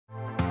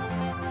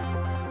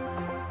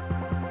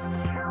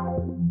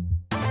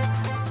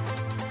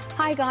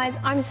Hi guys,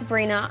 I'm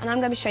Sabrina and I'm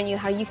going to be showing you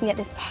how you can get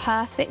this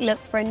perfect look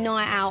for a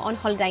night out on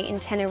holiday in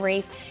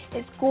Tenerife.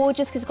 It's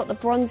gorgeous because it's got the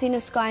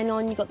bronziness going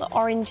on, you've got the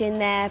orange in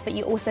there, but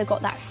you also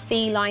got that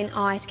feline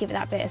eye to give it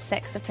that bit of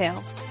sex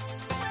appeal.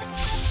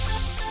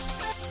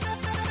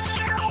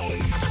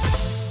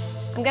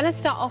 I'm going to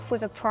start off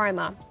with a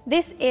primer.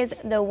 This is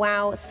the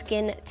Wow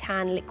Skin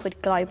Tan Liquid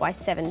Glow by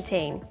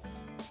 17.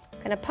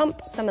 I'm going to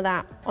pump some of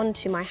that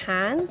onto my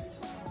hands.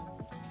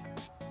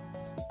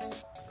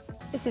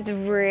 This is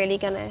really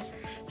going to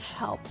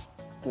help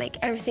make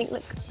everything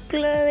look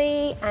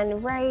glowy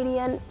and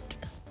radiant.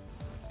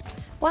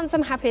 Once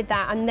I'm happy with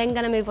that, I'm then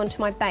going to move on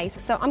to my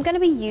base. So I'm going to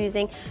be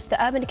using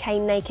the Urban Decay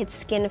Naked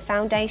Skin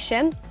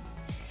Foundation.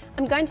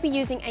 I'm going to be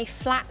using a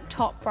flat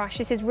top brush.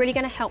 This is really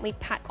going to help me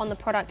pack on the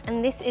product,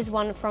 and this is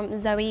one from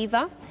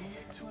TOWIE.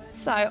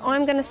 So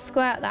I'm going to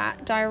squirt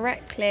that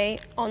directly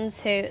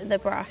onto the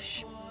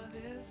brush.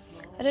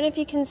 I don't know if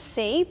you can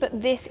see,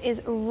 but this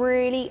is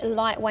really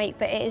lightweight,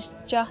 but it is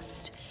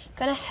just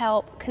going to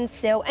help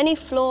conceal any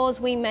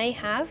flaws we may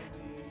have.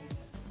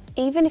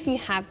 Even if you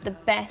have the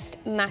best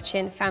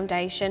matching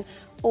foundation,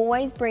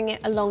 always bring it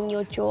along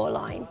your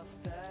jawline,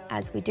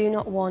 as we do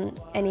not want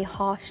any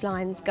harsh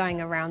lines going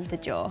around the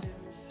jaw.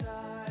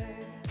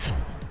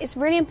 It's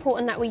really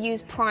important that we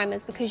use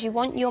primers because you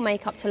want your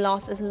makeup to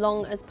last as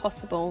long as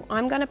possible.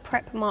 I'm going to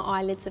prep my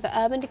eyelids with an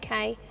Urban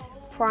Decay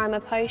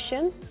Primer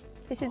Potion.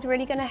 This is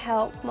really going to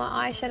help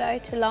my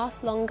eyeshadow to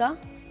last longer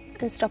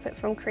and stop it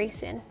from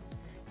creasing.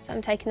 So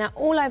I'm taking that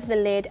all over the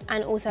lid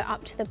and also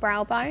up to the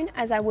brow bone,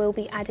 as I will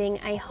be adding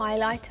a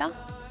highlighter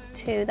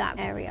to that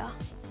area.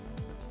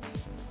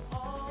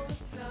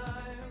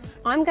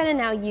 I'm going to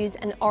now use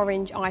an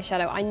orange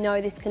eyeshadow. I know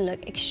this can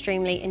look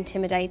extremely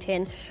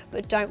intimidating,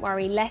 but don't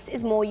worry, less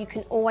is more. You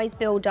can always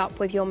build up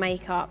with your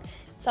makeup.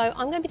 So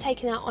I'm going to be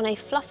taking that on a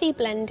fluffy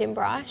blending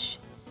brush,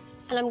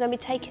 and I'm going to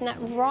be taking that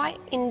right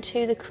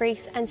into the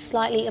crease and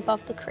slightly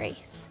above the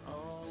crease.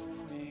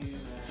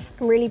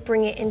 And really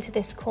bring it into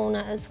this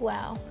corner as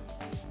well.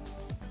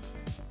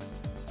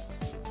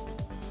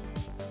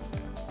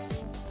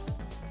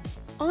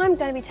 I'm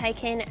going to be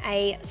taking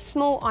a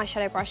small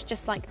eyeshadow brush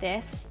just like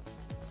this,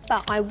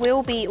 but I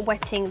will be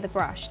wetting the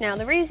brush. Now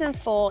the reason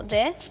for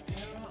this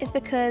is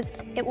because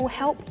it will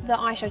help the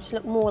eyeshadow to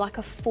look more like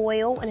a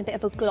foil and a bit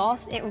of a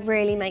gloss. It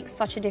really makes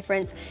such a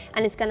difference,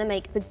 and it's going to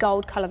make the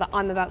gold colour that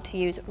I'm about to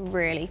use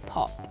really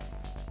pop.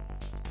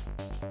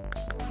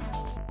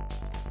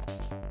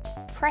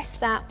 Press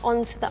that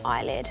onto the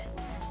eyelid.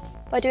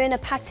 By doing a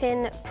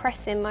patting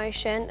pressing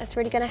motion, that's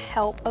really going to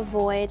help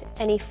avoid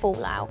any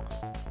fallout.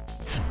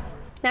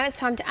 Now it's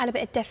time to add a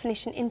bit of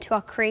definition into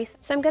our crease.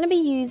 So I'm going to be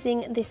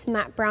using this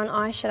matte brown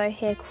eyeshadow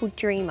here called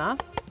Dreamer,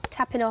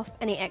 tapping off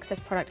any excess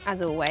product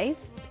as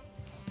always.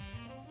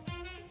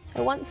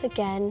 So once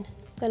again,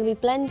 I'm going to be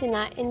blending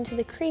that into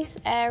the crease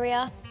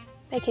area,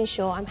 making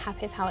sure I'm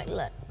happy with how it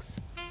looks.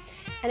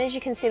 And as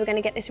you can see, we're going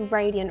to get this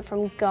radiant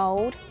from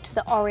gold to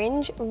the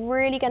orange,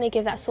 really going to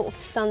give that sort of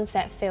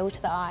sunset feel to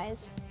the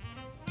eyes.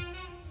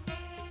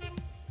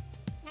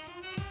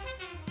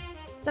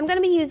 So I'm going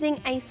to be using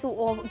a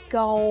sort of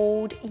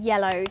gold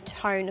yellow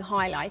tone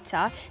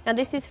highlighter. Now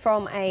this is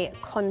from a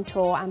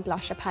contour and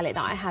blusher palette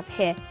that I have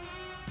here.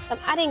 I'm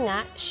adding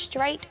that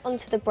straight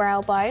onto the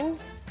brow bone.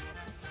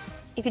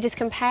 If you just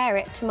compare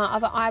it to my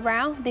other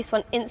eyebrow, this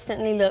one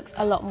instantly looks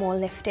a lot more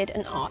lifted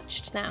and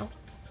arched now.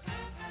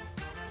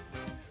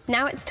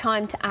 Now it's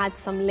time to add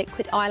some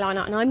liquid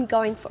eyeliner, and I'm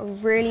going for a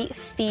really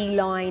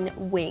feline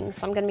wing.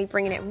 So I'm going to be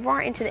bringing it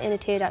right into the inner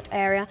tear duct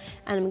area,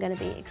 and I'm going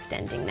to be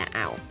extending that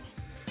out.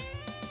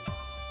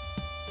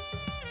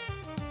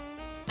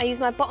 I use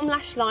my bottom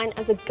lash line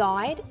as a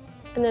guide,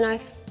 and then I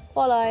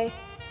follow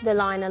the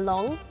line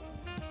along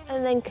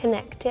and then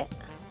connect it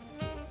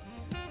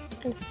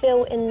and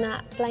fill in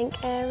that blank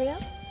area.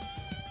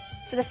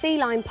 For the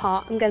feline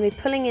part, I'm going to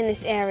be pulling in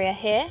this area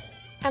here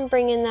and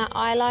bringing that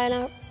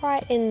eyeliner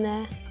right in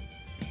there,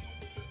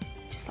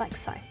 just like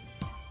so.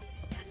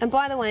 And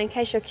by the way, in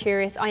case you're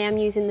curious, I am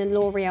using the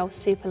L'Oreal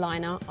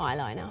Superliner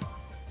eyeliner.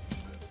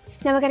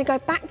 Now we're going to go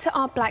back to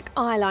our black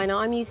eyeliner.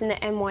 I'm using the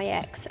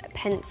NYX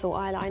pencil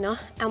eyeliner,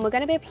 and we're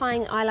going to be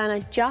applying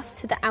eyeliner just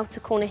to the outer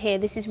corner here.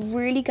 This is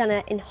really going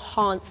to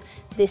enhance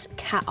this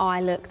cat eye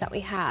look that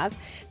we have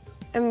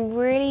and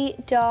really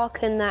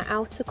darken that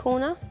outer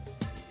corner.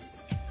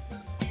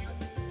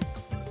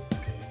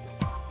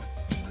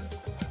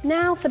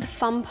 Now for the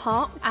fun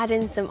part, add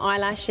in some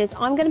eyelashes.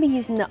 I'm going to be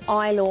using the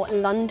Eyelaw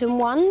London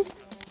ones.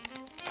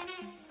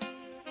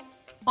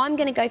 I'm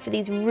going to go for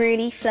these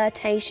really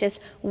flirtatious,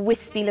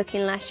 wispy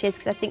looking lashes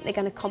because I think they're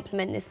going to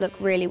complement this look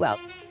really well.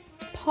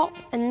 Pop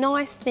a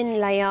nice thin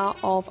layer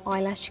of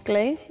eyelash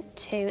glue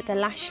to the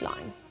lash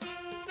line.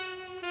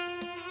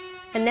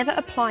 And never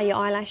apply your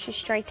eyelashes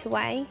straight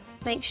away.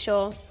 Make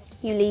sure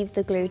you leave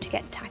the glue to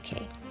get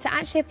tacky. To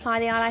actually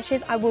apply the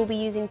eyelashes, I will be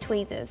using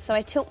tweezers. So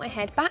I tilt my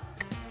head back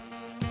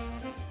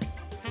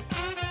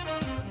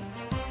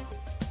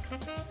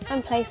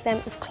and place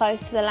them as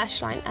close to the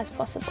lash line as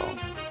possible,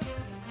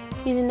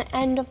 using the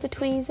end of the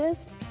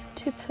tweezers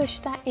to push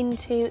that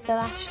into the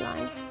lash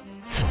line.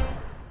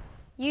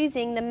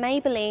 Using the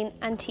Maybelline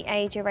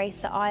Anti-Age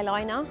Eraser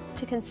Eyeliner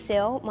to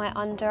conceal my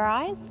under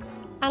eyes.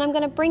 And I'm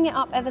going to bring it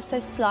up ever so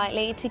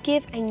slightly to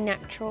give a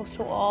natural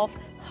sort of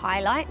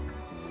highlight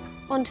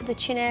onto the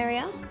chin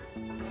area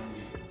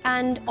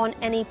and on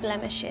any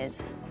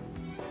blemishes.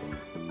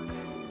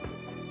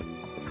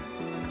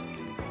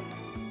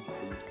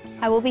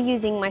 I will be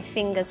using my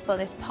fingers for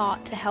this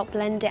part to help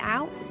blend it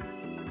out.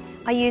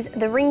 I use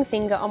the ring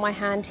finger on my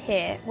hand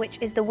here, which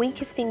is the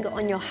weakest finger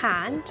on your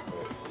hand,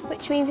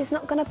 which means it's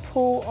not going to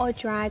pull or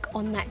drag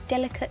on that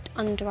delicate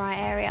under eye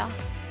area.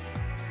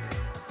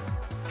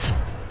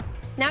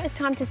 Now it's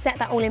time to set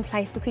that all in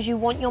place because you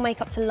want your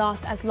makeup to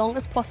last as long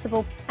as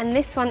possible. And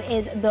this one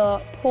is the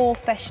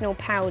Professional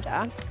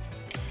Powder.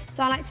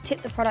 So I like to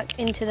tip the product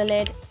into the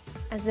lid,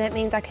 as that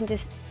means I can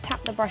just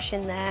tap the brush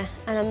in there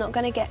and I'm not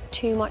going to get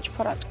too much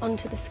product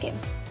onto the skin.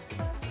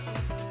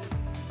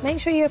 Make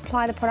sure you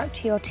apply the product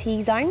to your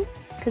T-zone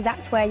because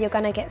that's where you're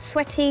going to get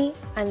sweaty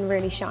and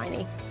really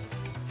shiny.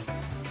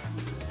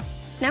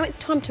 Now it's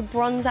time to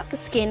bronze up the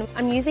skin.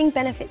 I'm using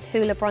Benefit's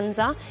Hoola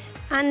Bronzer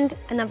and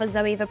another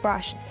Zoeva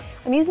brush.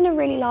 I'm using a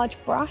really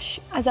large brush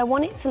as I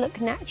want it to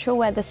look natural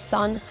where the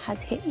sun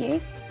has hit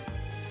you.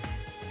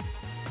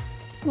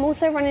 I'm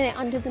also running it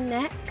under the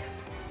neck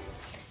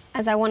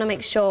as I want to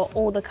make sure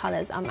all the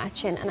colours are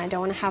matching and I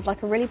don't want to have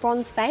like a really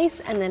bronze face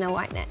and then a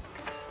white neck.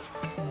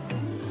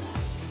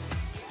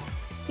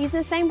 Using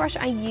the same brush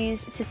I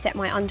used to set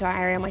my under eye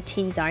area, my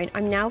T-zone,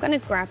 I'm now going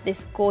to grab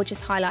this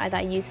gorgeous highlighter that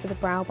I use for the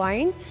brow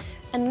bone.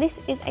 And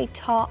this is a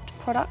Tarte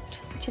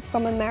product, which is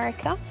from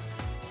America.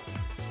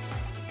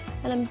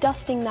 And I'm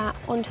dusting that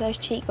onto those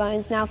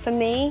cheekbones. Now for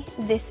me,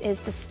 this is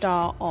the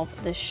star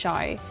of the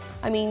show.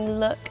 I mean,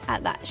 look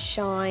at that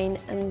shine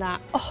and that,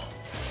 oh,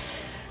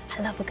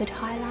 I love a good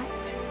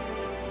highlight.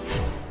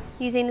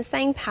 Using the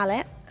same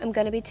palette, I'm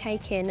going to be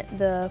taking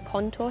the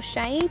contour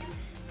shade.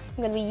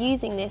 I'm going to be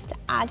using this to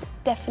add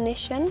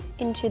definition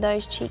into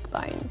those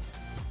cheekbones.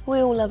 We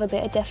all love a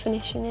bit of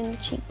definition in the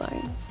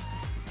cheekbones.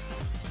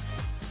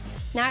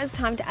 Now it's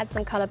time to add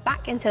some colour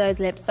back into those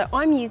lips. So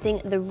I'm using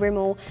the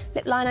Rimmel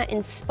lip liner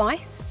in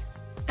Spice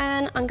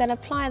and I'm going to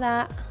apply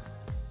that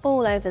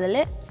all over the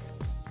lips.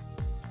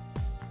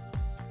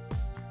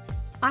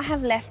 I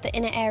have left the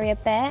inner area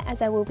bare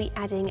as I will be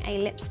adding a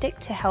lipstick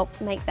to help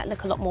make that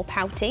look a lot more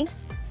pouty.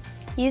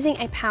 Using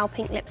a Pale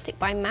Pink lipstick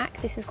by MAC,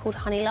 this is called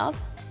Honey Love.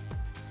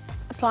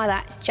 Apply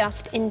that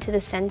just into the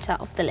centre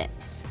of the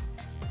lips.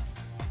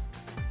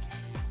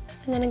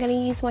 And then I'm going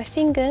to use my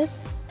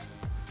fingers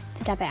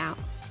to dab it out.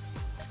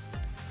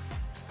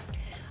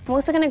 I'm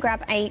also going to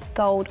grab a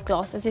gold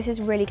gloss as this is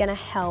really going to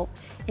help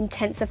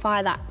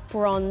intensify that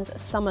bronze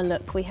summer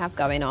look we have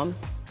going on.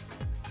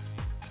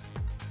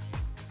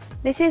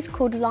 This is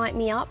called Light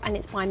Me Up and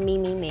it's by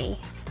Me.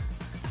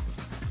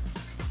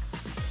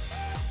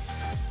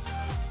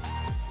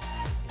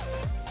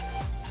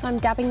 So I'm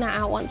dabbing that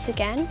out once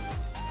again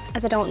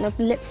as I don't want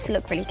the lips to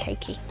look really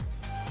cakey.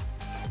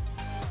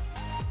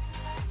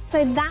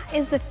 So that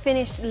is the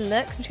finished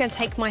look. So I'm just going to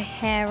take my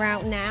hair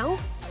out now.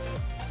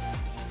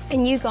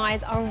 And you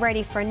guys are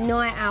ready for a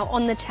night out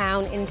on the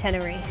town in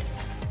Tenerife.